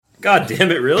God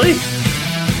damn it, really?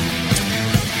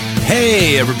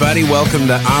 Hey, everybody, welcome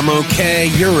to I'm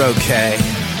Okay, You're Okay.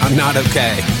 I'm not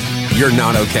okay. You're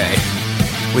not okay.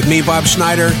 With me, Bob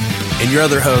Schneider, and your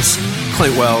other host,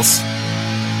 Clint Wells.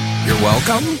 You're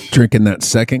welcome. Drinking that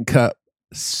second cup.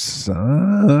 Son.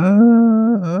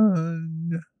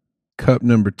 Cup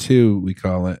number 2, we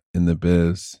call it in the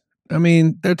biz. I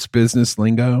mean, that's business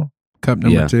lingo. Cup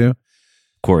number 2. Of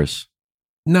course.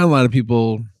 Not a lot of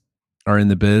people are in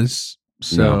the biz.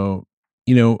 So,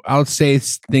 you know, I'll say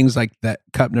things like that,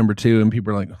 cup number 2, and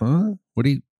people are like, huh? What are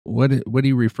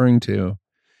you referring to?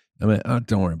 I mean,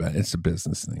 don't worry about it. It's a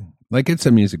business thing. Like, it's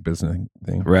a music business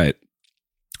thing. Right.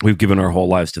 We've given our whole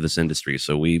lives to this industry,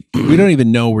 so we don't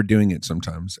even know we're doing it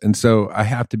sometimes. And so I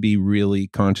have to be really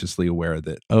consciously aware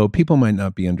that, people might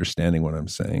not be understanding what I'm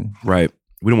saying. Right.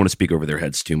 We don't want to speak over their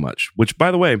heads too much, which, by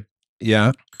the way,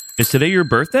 yeah. Is today your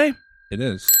birthday? It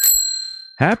is.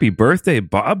 Happy birthday,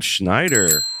 Bob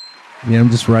Schneider. Yeah, I'm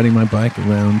just riding my bike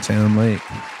around town late.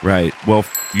 Right. Well,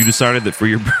 you decided that for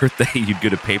your birthday, you'd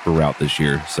get a paper route this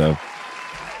year, so.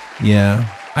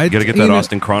 Yeah. You got to get that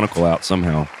Austin Chronicle out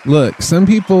somehow. Look, some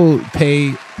people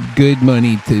pay good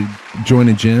money to join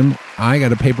a gym. I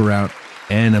got a paper route,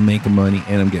 and I'm making money,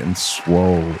 and I'm getting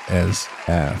swole as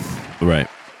F. Right.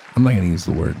 I'm not going to use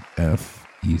the word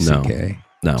F-U-C-K.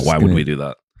 No, why would we do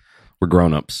that? We're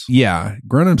grown-ups. Yeah,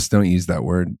 grown-ups don't use that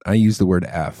word. I use the word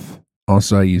F.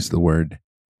 Also, I use the word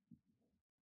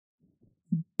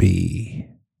B.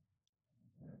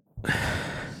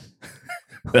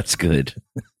 That's good.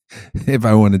 If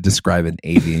I want to describe an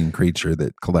avian creature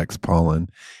that collects pollen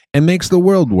and makes the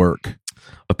world work.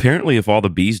 Apparently, if all the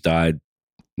bees died,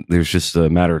 there's just a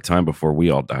matter of time before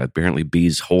we all die. Apparently,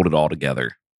 bees hold it all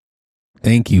together.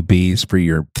 Thank you, bees, for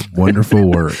your wonderful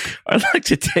work. I'd like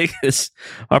to take this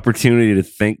opportunity to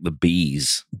thank the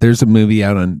bees. There's a movie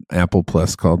out on Apple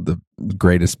Plus called The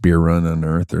Greatest Beer Run on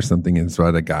Earth or something. It's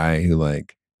about a guy who,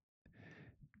 like,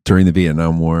 during the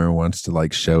Vietnam War wants to,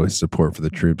 like, show his support for the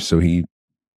troops. So he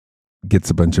gets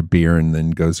a bunch of beer and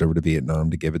then goes over to Vietnam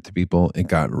to give it to people. It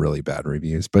got really bad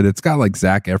reviews, but it's got, like,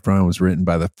 Zac Efron. It was written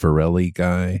by the Farrelly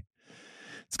guy.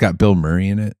 It's got Bill Murray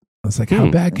in it. I was like, how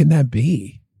bad can that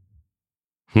be?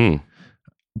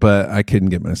 But I couldn't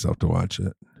get myself to watch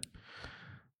it.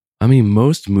 I mean,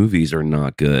 most movies are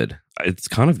not good. It's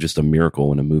kind of just a miracle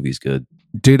when a movie's good.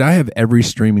 Dude, I have every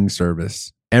streaming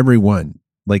service. Every one.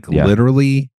 Like,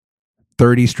 literally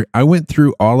 30. I went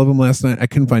through all of them last night. I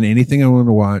couldn't find anything I wanted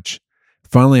to watch.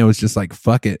 Finally, I was just like,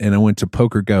 fuck it. And I went to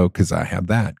Poker Go because I have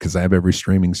that, because I have every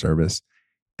streaming service.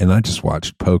 And I just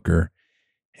watched poker.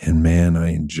 And man,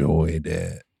 I enjoyed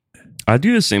it. I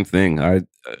do the same thing.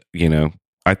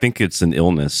 I think it's an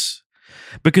illness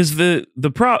because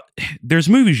there's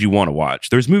movies you want to watch.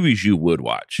 There's movies you would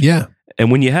watch. Yeah.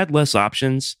 And when you had less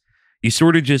options, you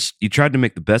sort of you tried to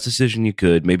make the best decision you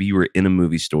could. Maybe you were in a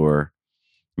movie store.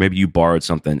 Maybe you borrowed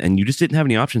something and you just didn't have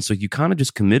any options. So you kind of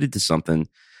just committed to something.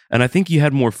 And I think you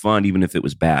had more fun even if it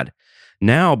was bad.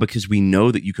 Now, because we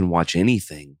know that you can watch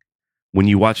anything, when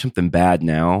you watch something bad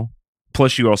now,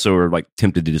 plus you also are like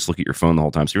tempted to just look at your phone the whole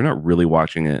time. So you're not really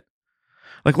watching it.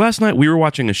 Like last night, we were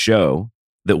watching a show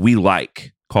that we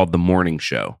like called The Morning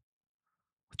Show.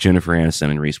 Jennifer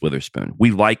Aniston and Reese Witherspoon. We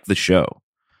like the show.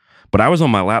 But I was on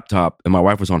my laptop and my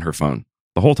wife was on her phone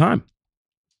the whole time.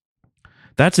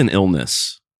 That's an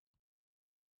illness.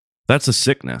 That's a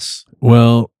sickness.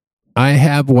 Well, I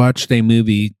have watched a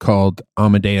movie called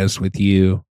Amadeus with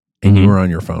you, and you were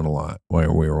on your phone a lot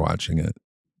while we were watching it.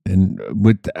 And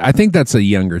I think that's a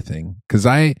younger thing, because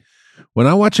when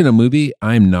I'm watching a movie,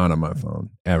 I'm not on my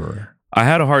phone ever. I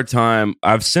had a hard time.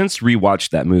 I've since rewatched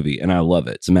that movie and I love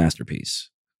it. It's a masterpiece.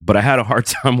 But I had a hard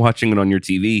time watching it on your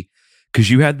TV because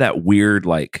you had that weird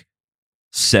like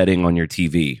setting on your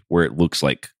TV where it looks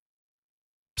like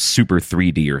super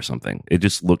 3D or something. It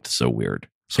just looked so weird.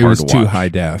 It was too high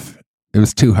def. It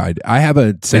was too high. I have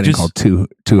a setting called too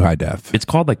high def. It's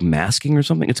called like masking or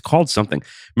something. It's called something.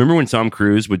 Remember when Tom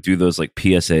Cruise would do those like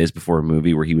PSAs before a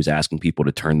movie where he was asking people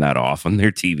to turn that off on their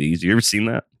TVs? You ever seen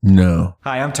that? No.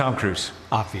 Hi, I'm Tom Cruise.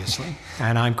 Obviously.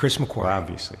 And I'm Chris McQuarrie. Well,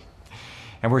 obviously.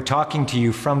 And we're talking to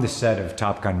you from the set of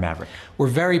Top Gun Maverick. We're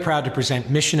very proud to present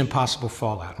Mission Impossible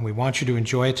Fallout, and we want you to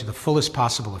enjoy it to the fullest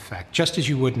possible effect, just as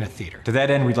you would in a theater. To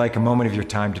that end, we'd like a moment of your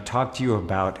time to talk to you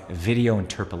about video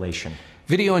interpolation.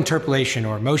 Video interpolation,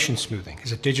 or motion smoothing,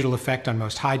 is a digital effect on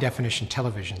most high-definition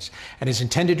televisions and is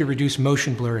intended to reduce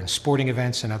motion blur in sporting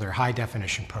events and other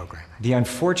high-definition programming. The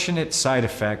unfortunate side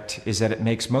effect is that it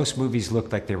makes most movies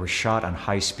look like they were shot on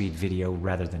high-speed video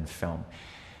rather than film.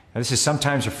 Now, this is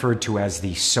sometimes referred to as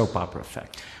the soap opera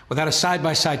effect. Without a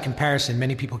side-by-side comparison,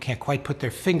 many people can't quite put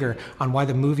their finger on why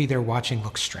the movie they're watching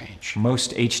looks strange.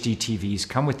 Most HD TVs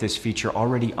come with this feature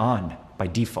already on by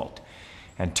default,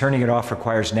 and turning it off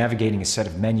requires navigating a set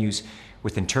of menus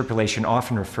with interpolation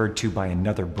often referred to by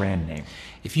another brand name.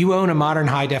 If you own a modern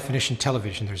high-definition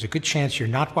television, there's a good chance you're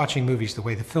not watching movies the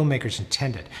way the filmmakers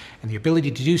intended, and the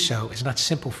ability to do so is not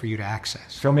simple for you to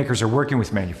access. Filmmakers are working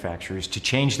with manufacturers to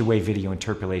change the way video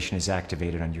interpolation is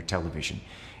activated on your television,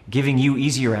 giving you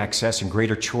easier access and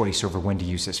greater choice over when to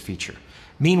use this feature.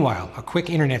 Meanwhile, a quick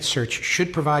internet search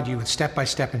should provide you with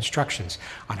step-by-step instructions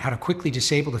on how to quickly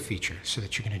disable the feature so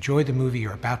that you can enjoy the movie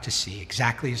you're about to see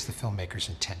exactly as the filmmakers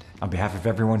intended. On behalf of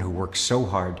everyone who works so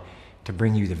hard to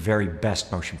bring you the very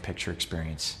best motion picture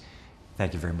experience,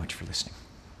 thank you very much for listening.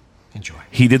 Enjoy.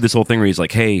 He did this whole thing where he's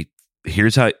like, hey,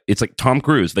 here's how it's like Tom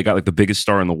Cruise. They got like the biggest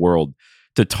star in the world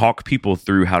to talk people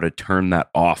through how to turn that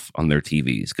off on their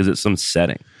TVs because it's some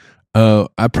setting.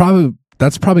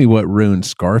 That's probably what ruined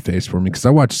Scarface for me, because I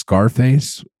watched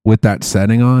Scarface with that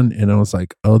setting on and I was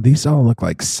like, oh, these all look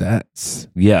like sets.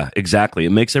 Yeah, exactly. It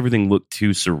makes everything look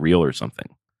too surreal or something.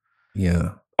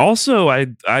 Yeah. Also, I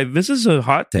this is a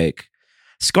hot take.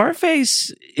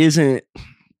 Scarface isn't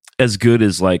as good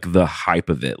as like the hype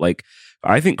of it. Like,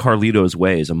 I think Carlito's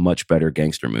Way is a much better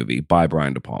gangster movie by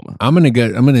Brian De Palma. I'm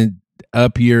gonna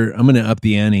up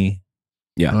the ante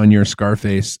on your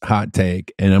Scarface hot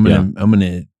take, and I'm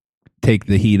gonna take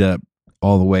the heat up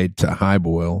all the way to high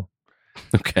boil.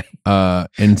 Okay.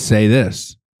 And say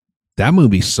this. That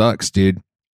movie sucks, dude.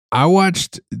 I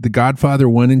watched The Godfather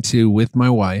 1 and 2 with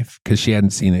my wife because she hadn't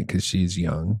seen it because she's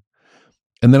young.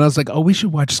 And then I was like, oh, we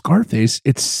should watch Scarface.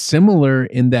 It's similar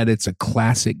in that it's a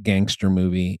classic gangster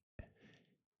movie.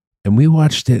 And we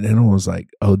watched it and I was like,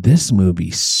 oh, this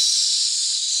movie sucks.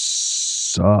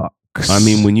 I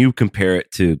mean, when you compare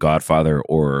it to Godfather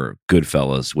or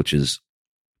Goodfellas, which is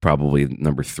probably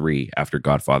number 3 after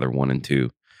Godfather 1 and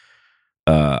 2.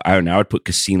 I would put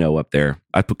Casino up there.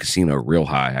 I'd put Casino real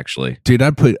high, actually. Dude,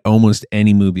 I'd put almost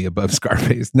any movie above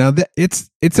Scarface. Now,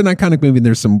 it's an iconic movie.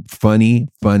 There's some funny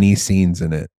scenes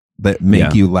in it that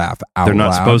make you laugh out loud. They're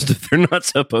not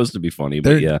supposed to be funny,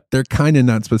 but they're kind of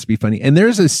not supposed to be funny. And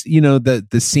there's the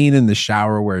scene in the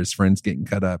shower where his friend's getting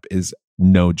cut up is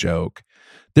no joke.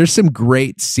 There's some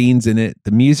great scenes in it.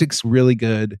 The music's really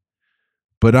good.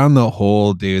 But on the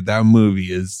whole, dude, that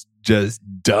movie is just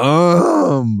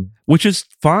dumb. Which is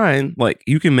fine. Like,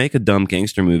 you can make a dumb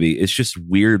gangster movie. It's just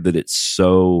weird that it's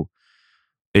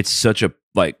such a,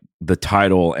 like, the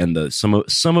title and some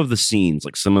of the scenes,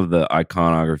 like some of the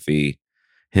iconography,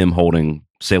 him holding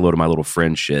 "Say Hello to My Little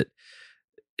Friend" shit.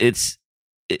 It's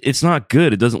not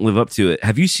good. It doesn't live up to it.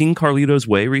 Have you seen Carlito's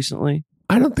Way recently?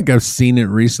 I don't think I've seen it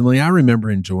recently. I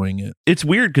remember enjoying it. It's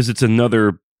weird because it's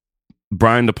another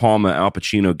Brian De Palma, Al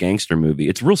Pacino gangster movie.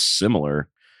 It's real similar,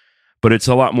 but it's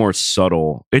a lot more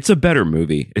subtle. It's a better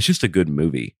movie. It's just a good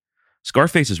movie.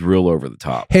 Scarface is real over the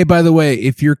top. Hey, by the way,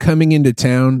 if you're coming into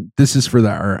town, this is for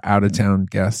our out-of-town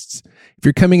guests. If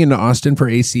you're coming into Austin for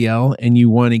ACL and you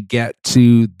want to get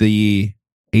to the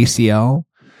ACL,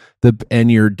 and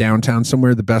you're downtown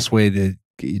somewhere, the best way to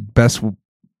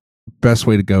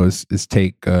go is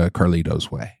take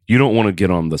Carlito's Way. You don't want to get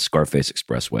on the Scarface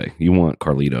Expressway. You want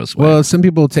Carlito's Way. Well, some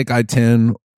people take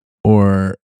I-10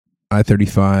 or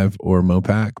I-35 or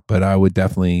Mopac, but I would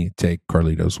definitely take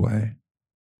Carlito's Way.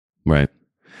 Right.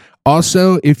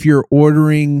 Also, if you're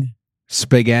ordering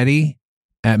spaghetti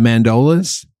at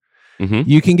Mandola's,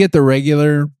 you can get the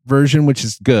regular version, which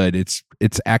is good. It's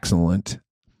excellent.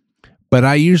 But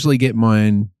I usually get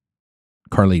mine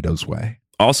Carlito's Way.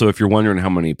 Also, if you're wondering how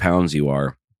many pounds you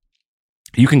are,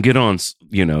 you can get on,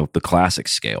 the classic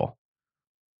scale.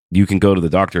 You can go to the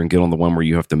doctor and get on the one where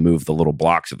you have to move the little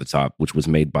blocks at the top, which was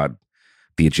made by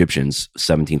the Egyptians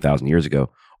 17,000 years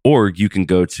ago. Or you can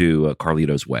go to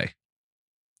Carlito's Way,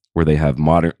 where they have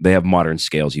modern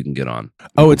scales you can get on.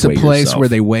 Oh, it's a place where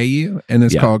they weigh you, and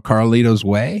it's called Carlito's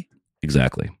Way?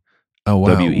 Exactly. Oh,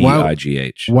 wow.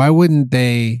 WEIGH. Why wouldn't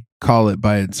they call it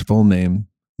by its full name,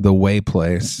 the Way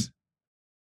Place?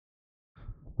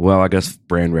 Well, I guess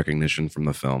brand recognition from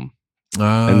the film.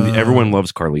 And everyone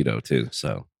loves Carlito, too,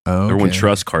 so everyone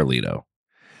trusts Carlito.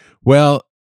 Well,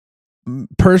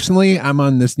 personally, I'm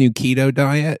on this new keto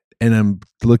diet, and I'm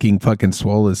looking fucking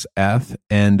swole as F.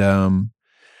 And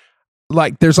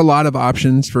there's a lot of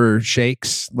options for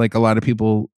shakes. Like, a lot of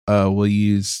people will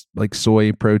use like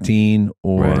soy protein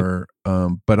or,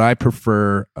 but I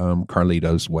prefer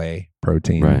Carlito's Way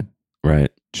protein.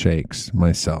 Right. Shakes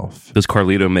myself. Does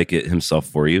Carlito make it himself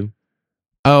for you?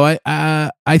 Oh,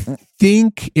 I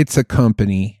think it's a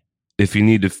company. if you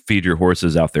need to feed your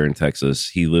horses out there in Texas,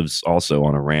 he lives also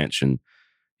on a ranch, and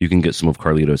you can get some of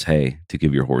Carlito's hay to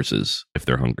give your horses if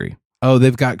they're hungry. Oh,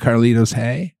 they've got Carlito's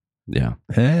hay? Yeah.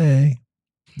 Hey,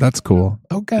 that's cool.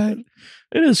 Okay.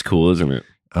 It is cool, isn't it?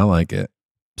 I like it.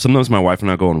 Sometimes my wife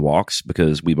and I go on walks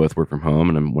because we both work from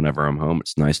home, and whenever I'm home,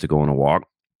 it's nice to go on a walk.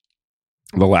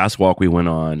 The last walk we went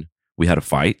on, we had a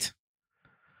fight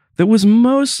that was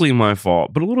mostly my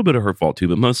fault, but a little bit of her fault too,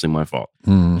 but mostly my fault.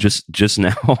 Just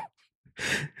now,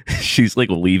 she's like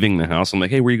leaving the house. I'm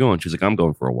like, hey, where you going? She's like, I'm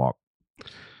going for a walk.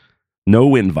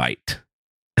 No invite.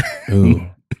 Ooh.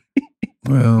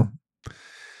 Well,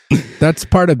 that's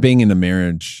part of being in a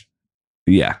marriage.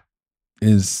 Yeah.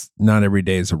 Is not every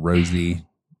day is a rosy,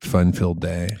 fun-filled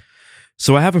day.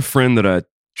 So I have a friend that I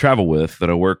travel with, that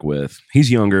I work with.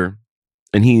 He's younger,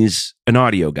 and he's an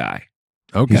audio guy.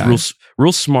 Okay. He's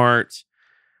real smart,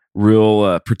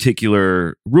 real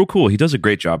particular, real cool. He does a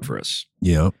great job for us.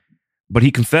 Yeah. But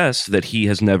he confessed that he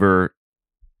has never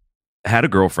had a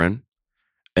girlfriend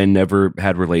and never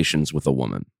had relations with a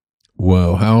woman.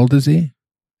 Whoa. How old is he?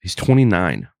 He's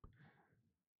 29.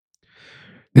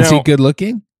 Is he good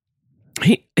looking?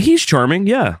 He's charming.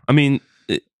 Yeah. I mean,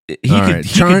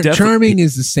 charming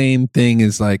is the same thing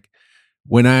as like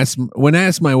when I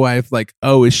ask my wife, like,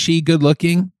 oh, is she good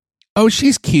looking? Oh,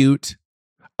 she's cute.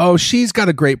 Oh, she's got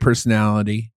a great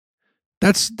personality.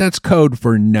 That's code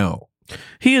for no.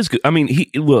 He is good. I mean,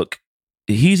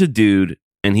 he's a dude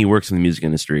and he works in the music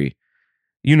industry.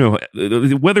 You know,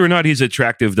 whether or not he's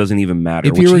attractive doesn't even matter.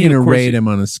 If you were going to rate him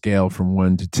on a scale from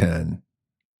 1 to 10.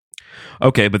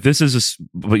 Okay, but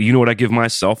but you know what I give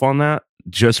myself on that?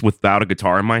 Just without a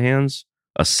guitar in my hands,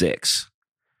 a 6.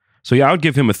 So yeah, I would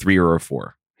give him a 3 or a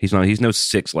 4. He's no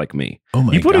 6 like me. Oh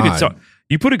my God.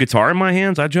 You put a guitar in my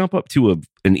hands, I jump up to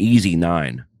an easy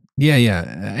 9.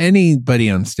 Yeah. Anybody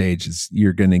on stage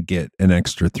you're going to get an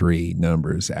extra 3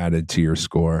 numbers added to your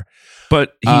score.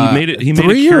 But he made it 3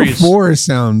 curious. or 4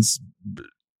 sounds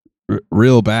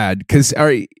real bad because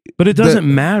but it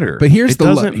doesn't matter. But here's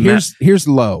here's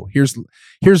low. Here's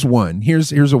 1.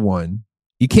 Here's a 1.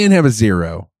 You can't have a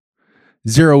 0.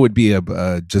 0 would be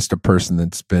just a person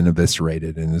that's been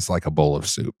eviscerated and is like a bowl of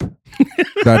soup.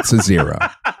 That's a 0.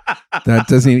 That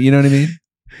doesn't even, you know what I mean?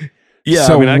 Yeah,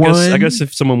 so I mean, I guess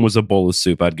if someone was a bowl of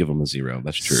soup, I'd give them a 0.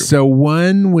 That's true. So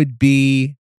 1 would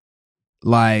be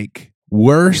like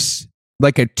worse.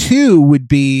 Like a 2 would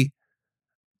be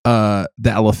the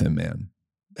Elephant Man.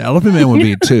 The Elephant Man would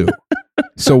be a 2.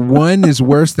 So 1 is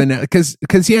worse than because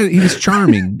he was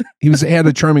charming. He had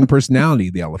a charming personality.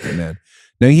 The Elephant Man.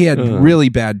 Now he had really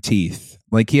bad teeth.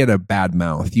 Like he had a bad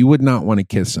mouth. You would not want to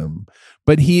kiss him.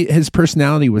 But his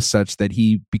personality was such that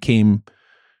he became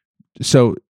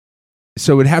so.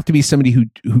 So it'd have to be somebody who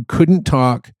couldn't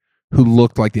talk, who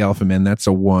looked like the Elephant Man. That's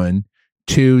a 1.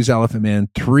 2 is Elephant Man.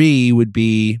 3 would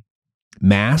be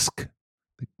Mask.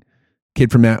 The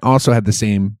kid from also had the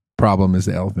same problem as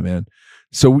the Elephant Man.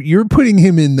 So you're putting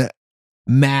him in the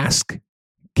Mask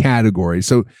category.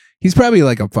 So he's probably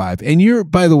like a 5.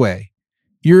 And by the way,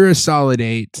 you're a solid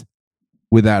 8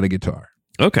 without a guitar.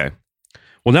 Okay.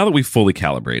 Well, now that we've fully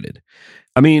calibrated,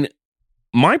 I mean,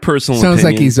 my personal sounds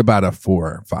opinion, like he's about a 4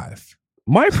 or 5.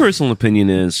 My personal opinion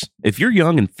is if you're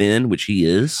young and thin, which he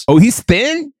is. Oh, he's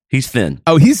thin? He's thin.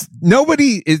 Oh,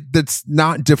 nobody that's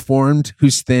not deformed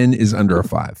who's thin is under a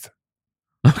 5.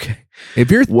 Okay. If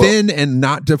you're thin and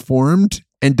not deformed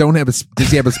and does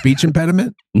he have a speech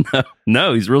impediment?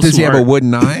 No, he's real smart. Does he have a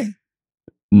wooden eye?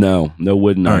 No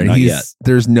wooden eye, not yet.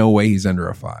 There's no way he's under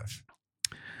a 5.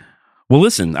 Well,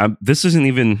 listen, this isn't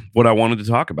even what I wanted to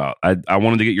talk about. I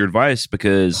wanted to get your advice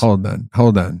because... Hold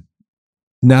on.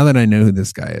 Now that I know who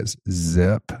this guy is,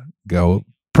 go,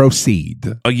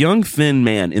 proceed. A young, thin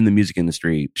man in the music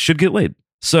industry should get laid.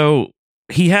 So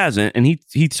he hasn't, and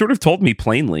he sort of told me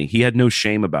plainly. He had no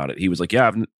shame about it. He was like,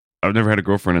 yeah, I've never had a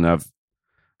girlfriend, and of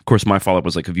course, my follow-up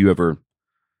was like, have you ever...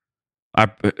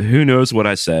 who knows what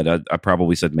I said? I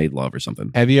probably said made love or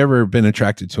something. Have you ever been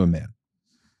attracted to a man?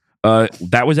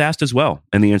 That was asked as well,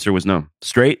 and the answer was no.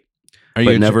 Straight,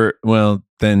 but never. Well,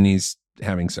 then he's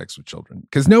having sex with children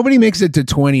because nobody makes it to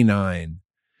 29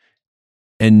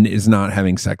 and is not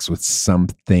having sex with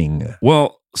something.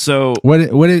 Well, so what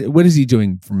is he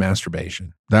doing for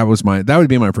masturbation? That would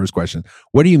be my first question.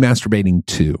 What are you masturbating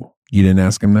to? You didn't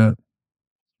ask him that?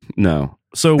 No.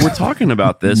 So we're talking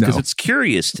about this because it's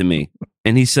curious to me.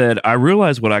 And he said, I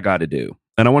realize what I got to do.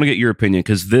 And I want to get your opinion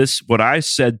because what I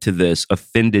said to this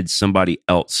offended somebody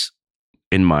else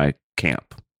in my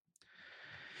camp.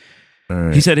 All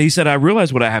right. He said, I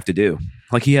realize what I have to do.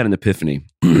 Like he had an epiphany.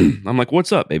 I'm like,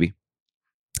 what's up, baby?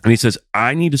 And he says,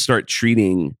 I need to start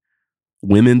treating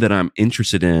women that I'm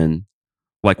interested in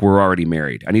like we're already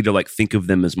married. I need to like think of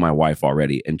them as my wife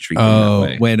already and treat them that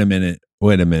way. Wait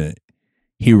a minute.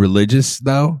 He religious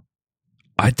though?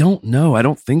 I don't know. I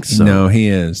don't think so. No, he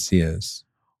is.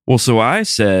 Well, so I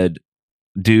said,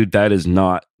 dude, that is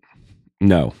not,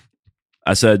 no.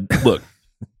 I said, look,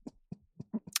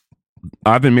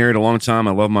 I've been married a long time.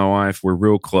 I love my wife. We're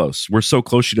real close. We're so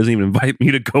close she doesn't even invite me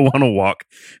to go on a walk.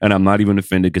 And I'm not even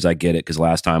offended because I get it, because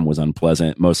last time was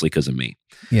unpleasant, mostly because of me.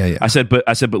 Yeah. I said, but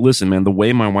listen, man, the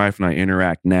way my wife and I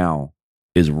interact now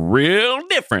is real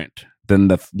different than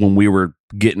when we were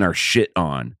getting our shit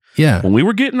on. Yeah. When we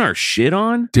were getting our shit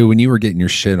on, dude, when you were getting your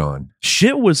shit on,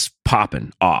 shit was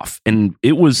popping off, and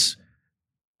it was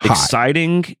hot.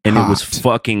 Exciting, and hot. It was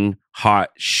fucking hot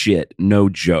shit. No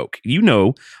joke. You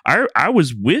know, I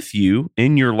was with you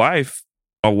in your life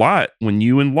a lot when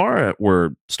you and Laura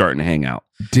were starting to hang out,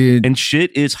 dude. And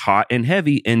shit is hot and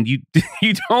heavy, and you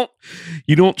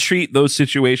don't treat those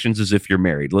situations as if you're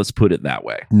married. Let's put it that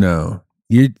way. No,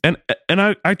 and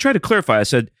I try to clarify. I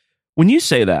said, when you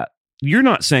say that, you're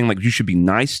not saying like you should be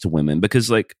nice to women,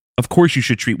 because like, of course you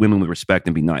should treat women with respect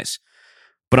and be nice.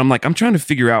 But I'm trying to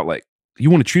figure out, like, you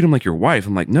want to treat them like your wife.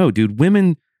 I'm like, no, dude,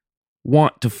 women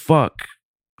want to fuck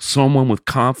someone with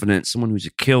confidence, someone who's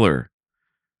a killer.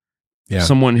 Yeah.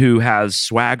 Someone who has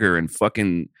swagger and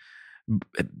fucking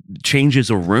changes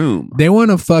a room. They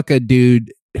want to fuck a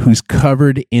dude who's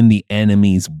covered in the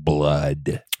enemy's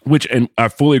blood. And I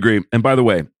fully agree. And by the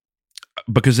way,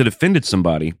 because it offended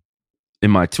somebody in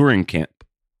my touring camp.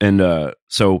 And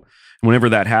so whenever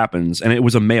that happens, and it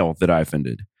was a male that I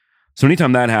offended. So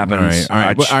anytime that happens. All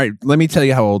right. Let me tell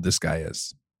you how old this guy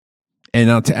is. And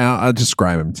I'll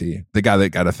describe him to you. The guy that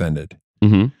got offended.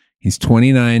 Mm-hmm. He's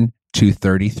 29 to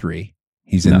 33.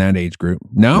 He's in that age group.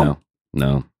 No.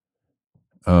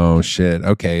 Oh, shit.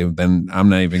 Okay. Then I'm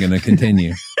not even going to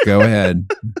continue. Go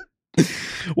ahead.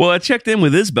 Well, I checked in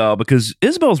with Isabel because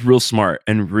Isabel's real smart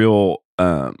and real...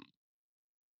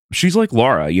 she's like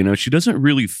Laura, you know, she doesn't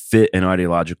really fit an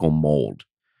ideological mold.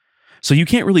 So you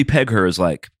can't really peg her as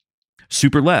like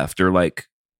super left or like,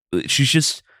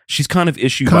 she's kind of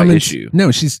issue by issue. No,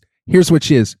 here's what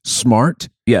she is: smart.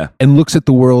 Yeah. And looks at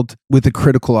the world with a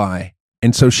critical eye.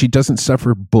 And so she doesn't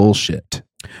suffer bullshit.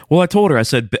 Well, I told her, I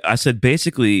said,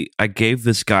 basically, I gave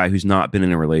this guy who's not been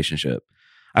in a relationship,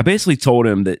 I basically told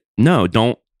him that, no,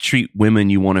 don't treat women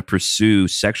you want to pursue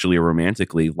sexually or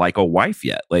romantically like a wife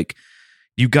yet. Like,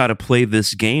 you got to play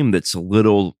this game that's a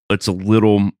little I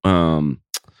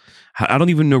don't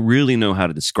even really know how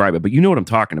to describe it, but you know what I'm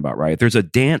talking about, right? There's a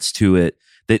dance to it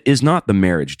that is not the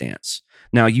marriage dance.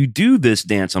 Now, you do this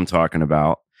dance I'm talking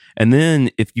about, and then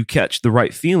if you catch the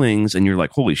right feelings and you're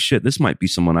like, holy shit, this might be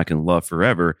someone I can love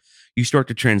forever, you start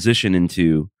to transition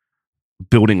into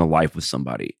building a life with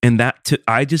somebody. And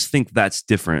I just think that's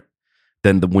different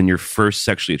than when you're first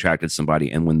sexually attracted to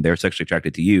somebody and when they're sexually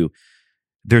attracted to you.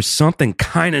 There's something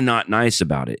kind of not nice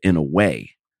about it in a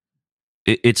way.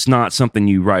 It's not something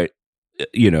you write,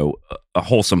 you know, a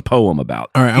wholesome poem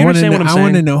about. All right, I want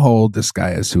to know how old this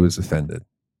guy is who is offended.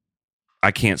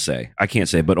 I can't say,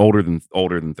 but older than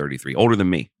 33, older than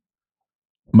me.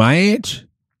 My age,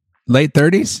 late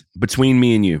 30s, between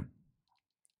me and you,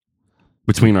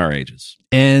 between our ages,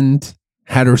 and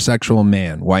heterosexual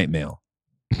man, white male.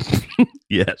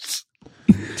 Yes.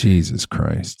 Jesus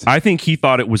Christ. I think he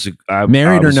thought it was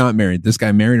married or not married. This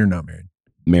guy married or not married?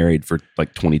 Married for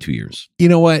like 22 years. You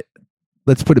know what?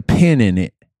 Let's put a pin in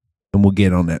it and we'll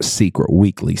get on that Secret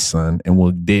Weekly, son, and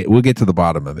we'll get to the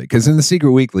bottom of it. Because in the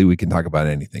Secret Weekly, we can talk about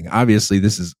anything. Obviously,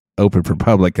 this is open for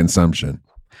public consumption.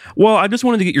 Well, I just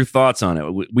wanted to get your thoughts on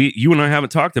it. You and I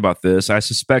haven't talked about this. I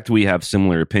suspect we have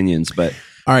similar opinions, but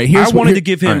all right, I wanted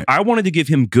to give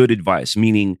him good advice,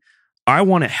 meaning I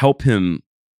want to help him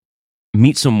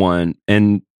meet someone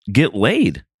and get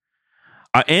laid.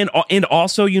 And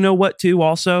also, you know what, too?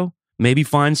 Also, maybe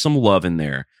find some love in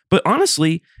there. But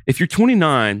honestly, if you're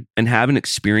 29 and haven't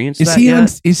experienced is he on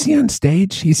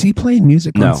stage? Is he playing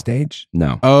music on stage?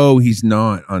 No. Oh, he's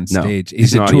not on stage. No,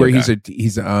 he's a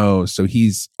tour. So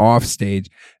he's off stage.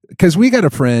 Because we got a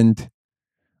friend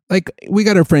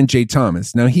Jay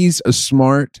Thomas. Now he's a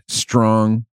smart,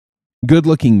 strong,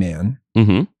 good-looking man.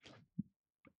 Mm-hmm.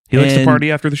 He likes to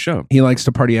party after the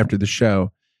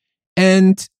show.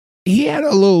 And he had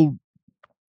a little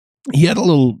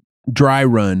dry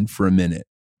run for a minute.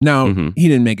 Now, He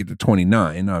didn't make it to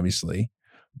 29, obviously,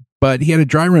 but he had a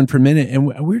dry run for a minute.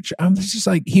 And I was just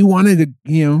like, he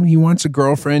wants a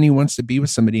girlfriend. He wants to be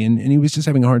with somebody. And he was just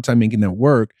having a hard time making that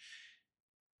work.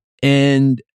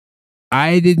 And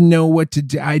I didn't know what to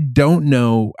do. I didn't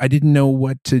know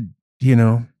what to,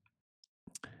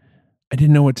 I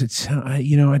didn't know what to tell. I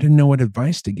didn't know what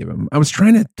advice to give him. I was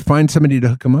trying to find somebody to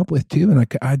hook him up with too, and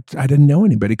I didn't know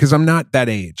anybody because I'm not that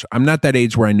age. I'm not that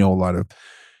age where I know a lot of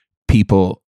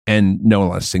people and know a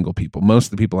lot of single people. Most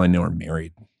of the people I know are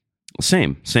married.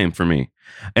 Same for me.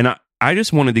 And I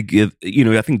just wanted to give,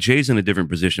 I think Jay's in a different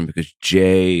position because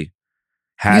Jay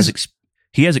has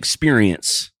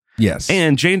experience. Yes,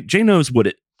 and Jay knows what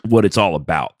it's all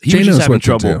about. He Jay was just knows having what to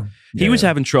trouble. do. He was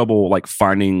having trouble like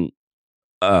finding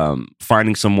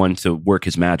someone to work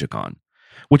his magic on,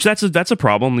 which that's a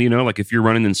problem. Like if you're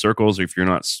running in circles or if you're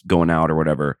not going out or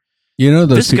whatever. Those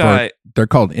this people guy, they're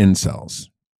called incels.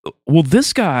 Well,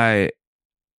 this guy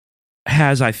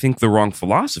has, I think, the wrong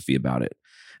philosophy about it.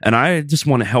 And I just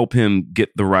want to help him get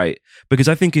the right, because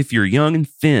I think if you're young and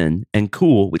thin and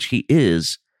cool, which he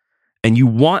is, and you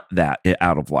want that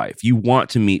out of life, you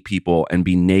want to meet people and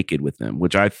be naked with them,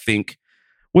 which I think,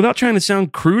 without trying to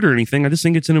sound crude or anything, I just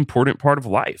think it's an important part of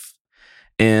life.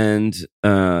 And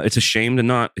it's a shame to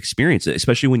not experience it,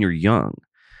 especially when you're young.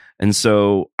 And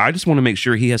so I just want to make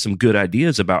sure he has some good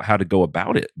ideas about how to go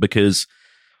about it, because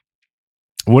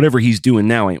whatever he's doing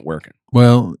now ain't working.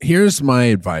 Well, here's my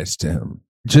advice to him.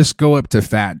 Just go up to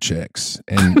fat chicks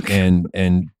and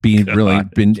be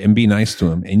be nice to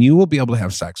them, and you will be able to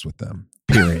have sex with them.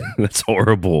 Period. That's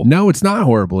horrible. No, it's not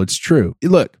horrible. It's true.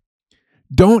 Look,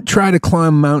 don't try to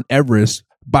climb Mount Everest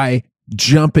by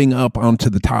jumping up onto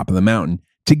the top of the mountain.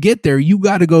 To get there, you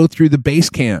got to go through the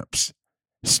base camps.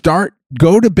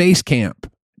 Go to base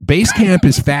camp. Base camp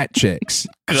is fat chicks.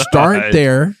 God. Start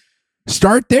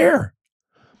there.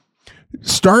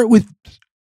 Start with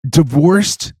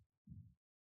divorced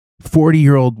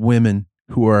 40-year-old women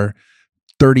who are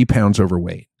 30 pounds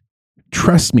overweight.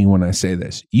 Trust me when I say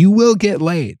this. You will get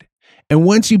laid. And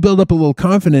once you build up a little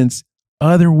confidence,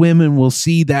 other women will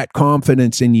see that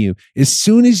confidence in you. As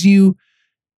soon as you,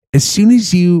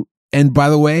 and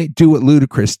by the way, do what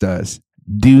Ludacris does.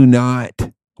 Do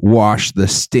not wash the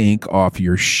stink off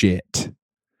your shit.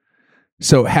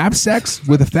 So have sex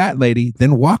with a fat lady,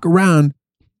 then walk around.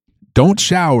 Don't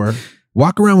shower.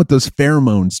 Walk around with those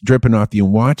pheromones dripping off you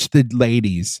and watch the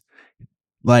ladies.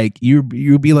 Like you'll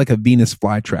be like a Venus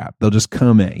flytrap. They'll just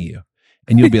come at you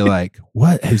and you'll be like,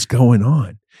 what is going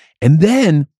on? And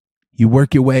then you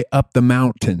work your way up the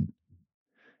mountain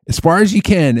as far as you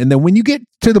can. And then when you get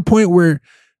to the point where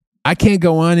I can't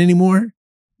go on anymore,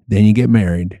 then you get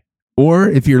married. Or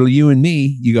if you're you and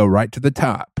me, you go right to the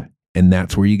top and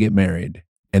that's where you get married.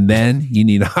 And then you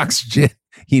need oxygen.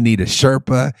 You need a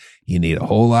Sherpa. You need a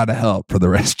whole lot of help for the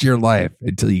rest of your life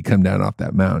until you come down off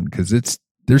that mountain, because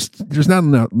there's not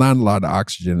a lot of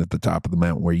oxygen at the top of the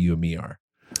mountain where you and me are.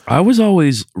 I was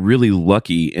always really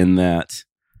lucky in that.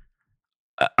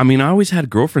 I mean, I always had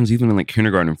girlfriends even in like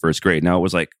kindergarten and first grade. Now it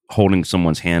was like holding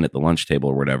someone's hand at the lunch table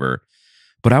or whatever.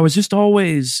 But I was just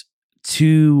always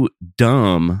too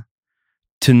dumb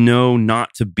to know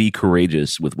not to be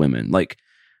courageous with women. Like,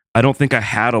 I don't think I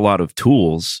had a lot of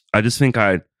tools. I just think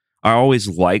I always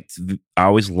liked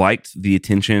the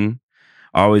attention.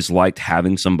 I always liked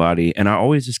having somebody, and I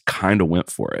always just kind of went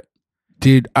for it.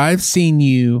 Dude, I've seen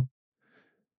you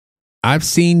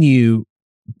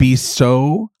be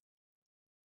so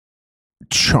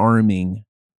charming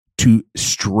to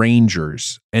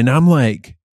strangers, and I'm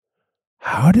like,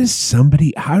 I'm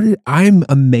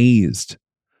amazed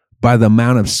by the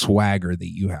amount of swagger that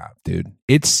you have, dude.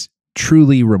 It's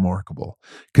truly remarkable,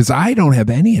 because I don't have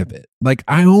any of it. Like,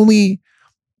 I only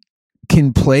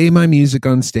can play my music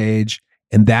on stage,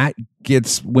 and that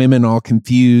gets women all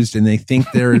confused, and they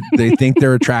think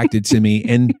they're attracted to me.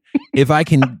 And if I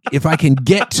can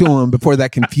get to them before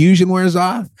that confusion wears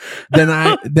off, then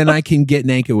I can get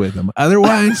naked with them.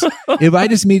 Otherwise, if I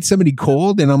just meet somebody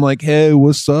cold and I'm like, hey,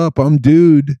 what's up? I'm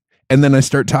dude. And then I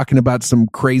start talking about some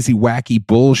crazy, wacky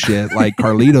bullshit like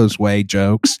Carlito's Way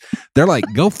jokes. They're like,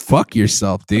 go fuck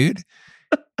yourself, dude.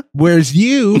 Whereas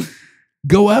you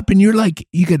go up and you're like,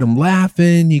 you get them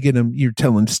laughing, you're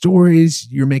telling stories,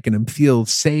 you're making them feel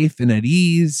safe and at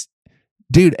ease.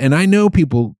 Dude, and I know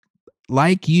people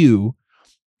like you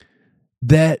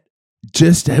that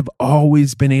just have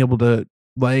always been able to,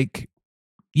 like,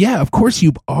 yeah, of course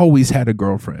you've always had a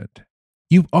girlfriend.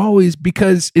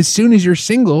 Because as soon as you're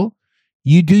single,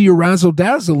 you do your razzle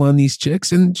dazzle on these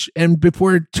chicks, and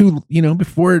before you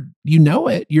know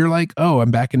it, you're like, oh, I'm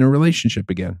back in a relationship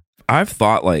again. I've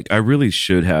thought, like, I really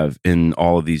should have in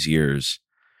all of these years.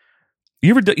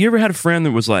 You ever had a friend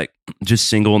that was like just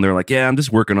single and they're like, yeah, I'm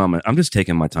just working on I'm just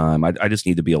taking my time. I just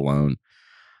need to be alone.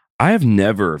 I have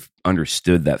never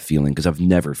understood that feeling because I've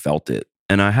never felt it.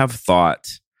 And I have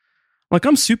thought, like,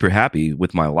 I'm super happy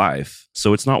with my life.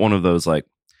 So it's not one of those, like,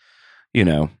 you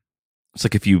know, it's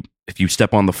like if you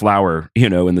step on the flower,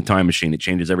 in the time machine, it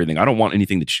changes everything. I don't want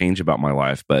anything to change about my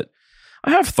life, but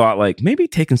I have thought like maybe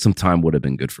taking some time would have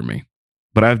been good for me,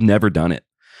 but I've never done it.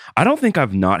 I don't think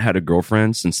I've not had a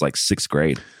girlfriend since like 6th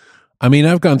grade. I mean,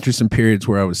 I've gone through some periods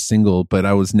where I was single, but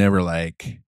I was never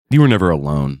like... You were never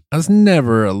alone. I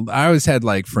always had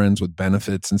like friends with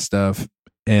benefits and stuff.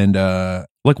 And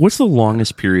like, what's the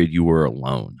longest period you were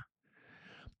alone?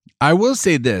 I will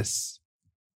say this.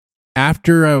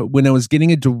 After when I was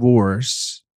getting a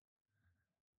divorce,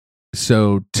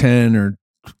 so 10 or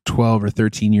 12 or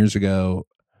 13 years ago,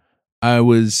 I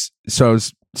was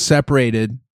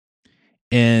separated,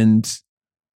 and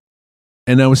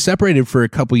I was separated for a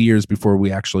couple years before we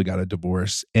actually got a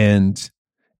divorce, and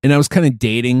I was kind of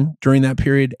dating during that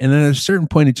period, and then at a certain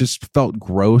point it just felt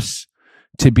gross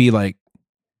to be like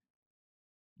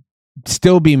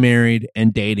still be married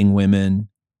and dating women.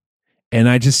 And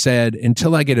I just said,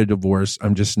 until I get a divorce,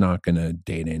 I'm just not going to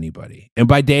date anybody. And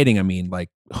by dating, I mean like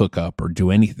hook up or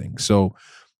do anything. So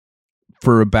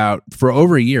for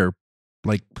over a year,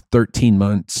 like 13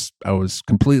 months, I was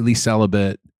completely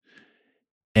celibate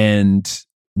and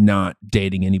not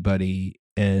dating anybody.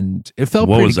 And it felt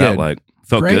what pretty was that good. like?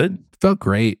 Felt great. Good? Felt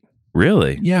great.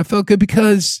 Really? Yeah, it felt good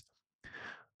because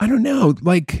I don't know,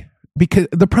 like, because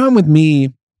the problem with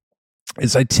me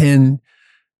is I tend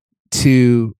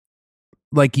to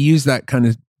like use that kind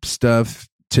of stuff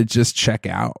to just check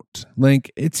out.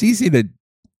 Like, it's easy to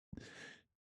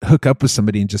hook up with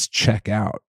somebody and just check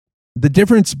out. The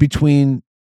difference between,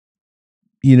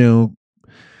 the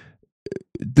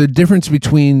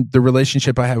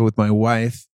relationship I have with my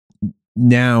wife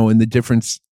now and the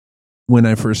difference when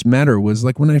I first met her was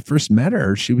like, when I first met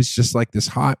her, she was just like this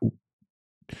hot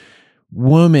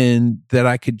woman that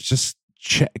I could just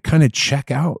kind of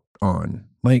check out on.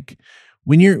 Like,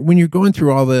 when you're going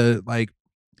through all the like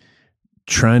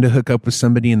trying to hook up with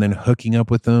somebody and then hooking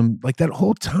up with them, like that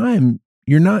whole time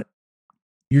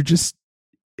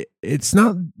it's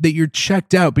not that you're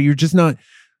checked out, but you're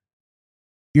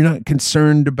not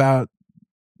concerned about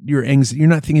you're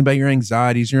not thinking about your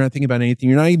anxieties. You're not thinking about anything.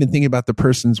 You're not even thinking about the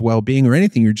person's well-being or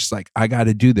anything. You're just like, I got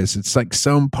to do this. It's like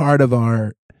some part of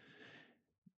our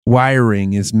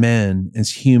wiring as men,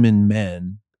 as human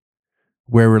men,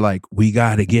 where we're like, we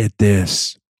got to get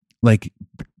this, like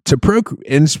to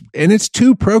procreate, and it's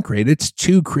to procreate. It's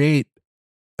to create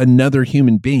another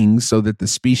human being so that the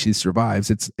species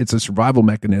survives. It's a survival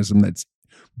mechanism that's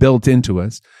built into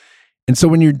us. And so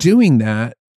when you're doing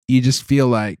that, you just feel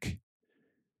like,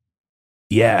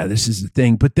 yeah, this is the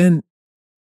thing. But then,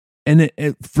 and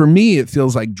for me, it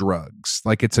feels like drugs.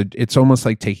 Like it's almost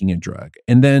like taking a drug.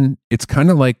 And then it's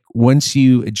kind of like once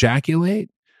you ejaculate,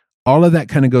 all of that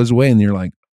kind of goes away, and you're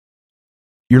like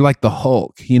the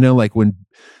Hulk, like when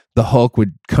the Hulk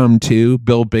would come to,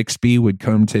 Bill Bixby would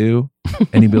come to,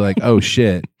 and he'd be like, oh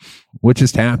shit, what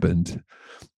just happened?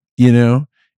 And right.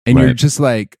 You're just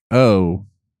like, oh,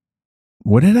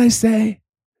 what did I say?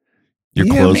 Your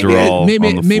clothes are all on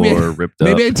the floor, ripped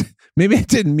up. Maybe I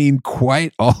didn't mean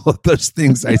quite all of those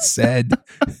things I said.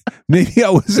 Maybe I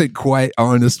wasn't quite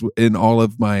honest in all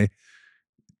of my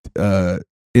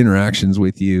interactions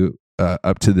with you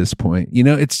up to this point.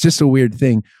 It's just a weird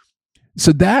thing.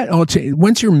 So that all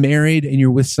once you're married and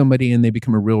you're with somebody and they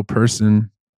become a real person,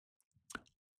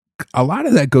 a lot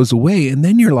of that goes away. And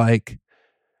then you're like,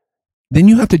 then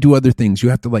you have to do other things. You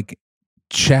have to like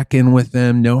check in with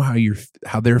them, know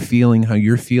how they're feeling, how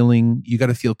you're feeling. You got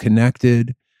to feel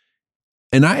connected.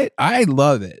 And I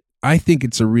love it. I think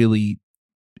it's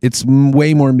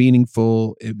way more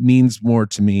meaningful. It means more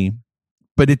to me,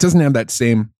 but it doesn't have that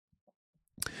same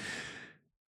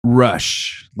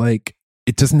rush. Like,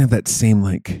 it doesn't have that same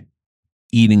like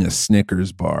eating a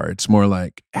Snickers bar. It's more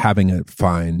like having a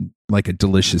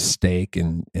delicious steak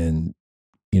and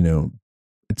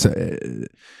it's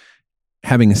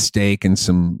having a steak and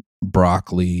some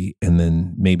broccoli and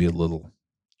then maybe a little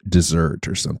dessert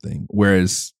or something.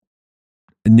 Whereas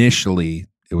initially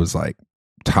it was like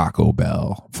Taco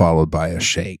Bell followed by a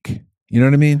shake. You know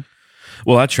what I mean?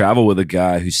 Well, I travel with a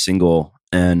guy who's single,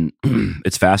 and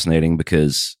it's fascinating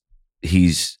because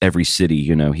he's every city,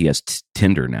 he has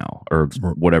Tinder now or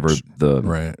whatever, the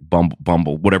right.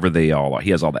 Bumble, whatever they all are.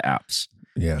 He has all the apps.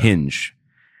 Yeah. Hinge.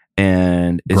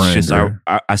 And it's Grindr. just,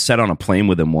 I sat on a plane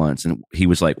with him once, and he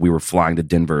was like, we were flying to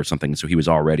Denver or something. So he was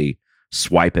already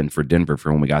swiping for Denver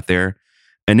for when we got there.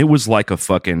 And it was like a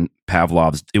fucking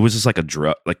Pavlov's. It was just like a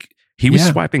drug. Like he was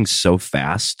swiping so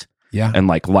fast. Yeah. And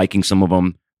like liking some of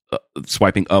them,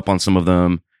 swiping up on some of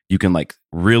them. You can like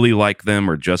really like them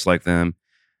or just like them.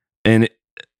 And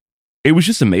it was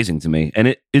just amazing to me.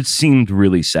 And it seemed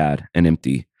really sad and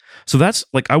empty. So that's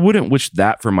like, I wouldn't wish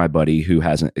that for my buddy who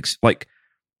hasn't like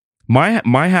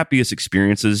my happiest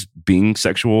experiences being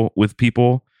sexual with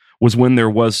people was when there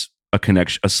was a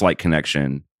connection, a slight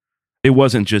connection. It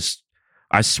wasn't just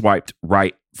I swiped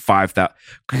right 5,000.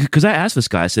 Because I asked this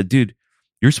guy, I said, dude,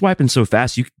 you're swiping so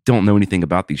fast, you don't know anything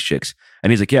about these chicks.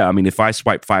 And he's like, yeah, I mean, if I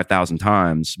swipe 5,000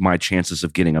 times, my chances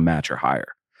of getting a match are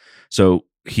higher. So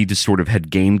he just sort of had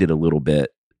gamed it a little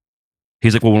bit.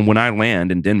 He's like, well, when I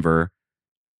land in Denver,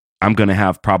 I'm going to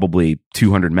have probably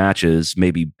 200 matches.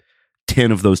 Maybe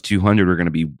 10 of those 200 are going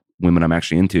to be women I'm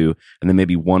actually into. And then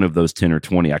maybe one of those 10 or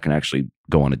 20 I can actually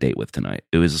go on a date with tonight.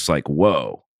 It was just like,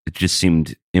 whoa. It just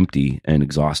seemed empty and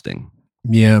exhausting.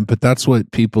 Yeah, but that's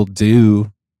what people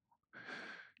do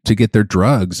to get their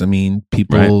drugs. I mean,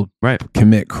 people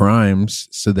commit crimes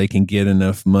so they can get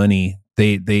enough money.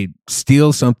 They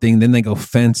steal something, then they go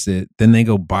fence it, then they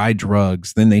go buy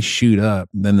drugs, then they shoot up,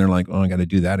 then they're like, oh, I got to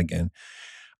do that again.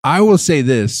 I will say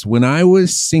this, when I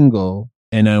was single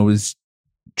and I was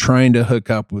trying to hook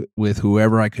up with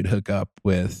whoever I could hook up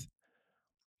with,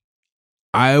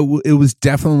 I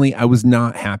was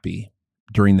not happy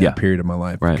during that period of my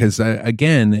life because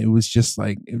it was just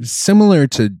like, it was similar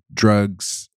to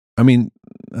drugs. I mean,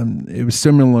 it was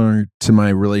similar to my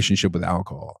relationship with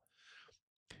alcohol,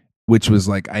 which was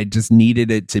like, I just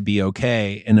needed it to be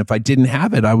okay. And if I didn't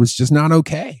have it, I was just not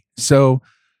okay. So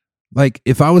like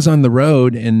if I was on the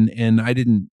road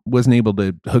and wasn't able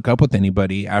to hook up with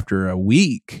anybody after a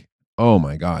week, oh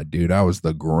my God, dude, I was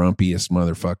the grumpiest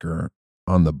motherfucker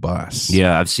on the bus.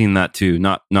 Yeah, I've seen that too.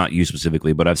 Not you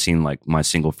specifically, but I've seen like my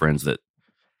single friends that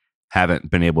haven't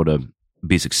been able to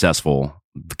be successful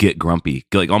get grumpy,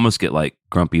 like almost get like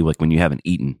grumpy, like when you haven't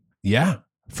eaten. Yeah,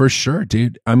 for sure,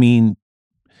 dude. I mean,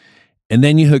 and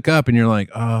then you hook up and you're like,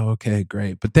 oh, okay,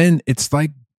 great. But then it's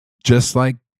like, just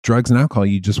like drugs and alcohol,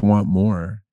 you just want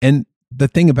more. And the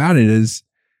thing about it is,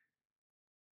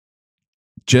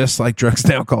 just like drugs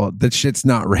and alcohol, that shit's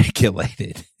not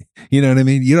regulated. You know what I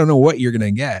mean? You don't know what you're going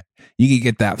to get. You can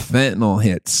get that fentanyl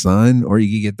hit, son, or you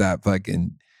can get that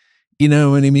fucking, you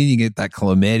know what I mean? You get that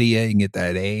chlamydia, you can get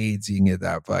that AIDS, you can get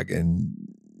that fucking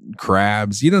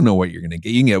crabs. You don't know what you're going to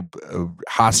get. You can get a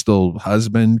hostile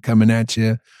husband coming at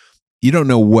you. You don't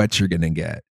know what you're going to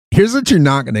get. Here's what you're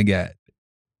not going to get.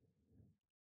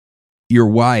 Your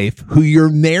wife, who you're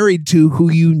married to,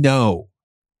 who you know.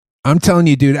 I'm telling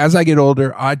you, dude, as I get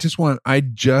older, I just want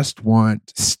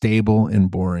stable and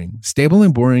boring. Stable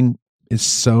and boring is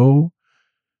so,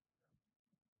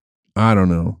 I don't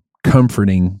know,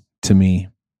 comforting to me.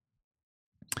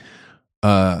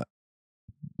 I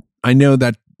know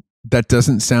that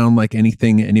doesn't sound like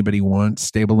anything anybody wants,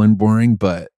 stable and boring,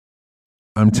 but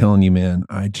I'm telling you, man,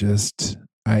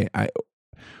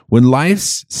 when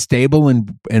life's stable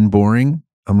and boring,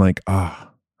 I'm like,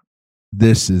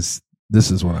 this is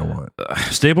what I want.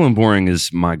 Stable and boring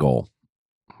is my goal.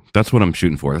 That's what I'm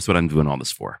shooting for. That's what I'm doing all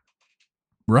this for.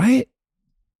 Right?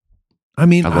 I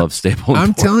mean, I love stable and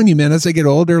I'm boring. telling you, man, as I get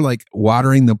older, like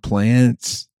watering the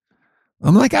plants,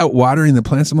 I'm like out watering the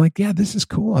plants. I'm like, yeah, this is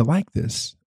cool. I like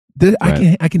this.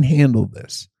 I can handle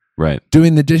this. Right.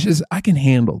 Doing the dishes, I can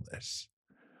handle this.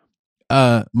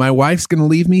 My wife's going to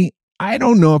leave me. I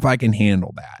don't know if I can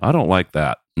handle that. I don't like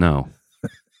that. No,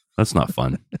 that's not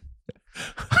fun.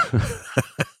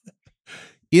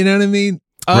 You know what I mean?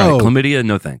 Right. Chlamydia,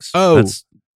 no thanks.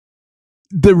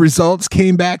 The results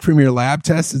came back from your lab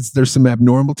tests. There's some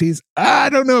abnormalities. I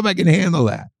don't know if I can handle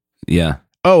that. Yeah.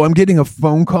 Oh, I'm getting a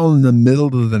phone call in the middle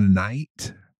of the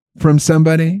night from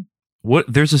somebody.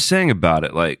 There's a saying about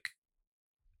it, like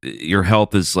your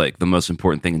health is like the most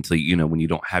important thing until, you know, when you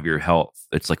don't have your health,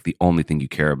 it's like the only thing you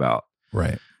care about.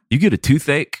 Right. You get a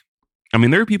toothache. I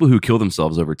mean, there are people who kill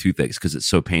themselves over toothaches because it's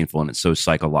so painful and it's so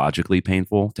psychologically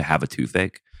painful to have a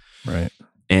toothache. Right.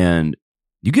 And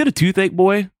you get a toothache,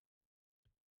 boy,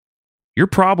 your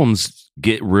problems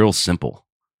get real simple.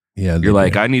 Yeah. You're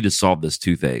like, I need to solve this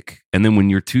toothache. And then when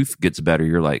your tooth gets better,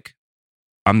 you're like,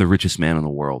 I'm the richest man in the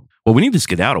world. Well, we need to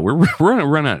skedaddle. We're going to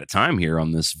run out of time here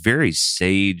on this very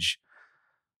sage,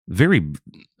 very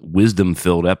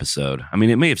wisdom-filled episode. I mean,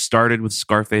 it may have started with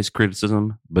Scarface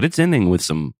criticism, but it's ending with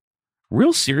some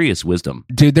real serious wisdom.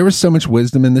 Dude, there was so much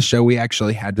wisdom in the show. We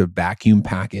actually had to vacuum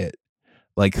pack it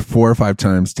like 4 or 5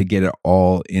 times to get it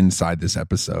all inside this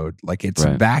episode. Like it's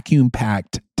vacuum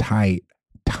packed tight,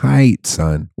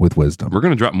 son, with wisdom. We're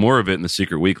going to drop more of it in the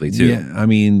Secret Weekly too. Yeah. I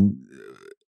mean,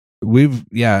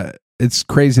 it's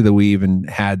crazy that we even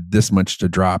had this much to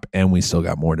drop and we still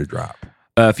got more to drop.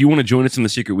 If you want to join us in the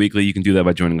Secret Weekly, you can do that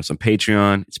by joining us on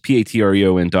Patreon. It's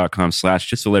patreon.com/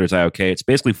 just the letters IOK. It's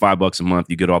basically $5 a month.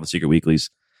 You get all the Secret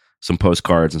Weeklies some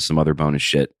postcards and some other bonus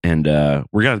shit. And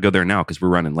we're going to go there now because we're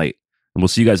running late. And we'll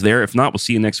see you guys there. If not, we'll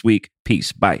see you next week.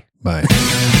 Peace. Bye.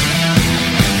 Bye.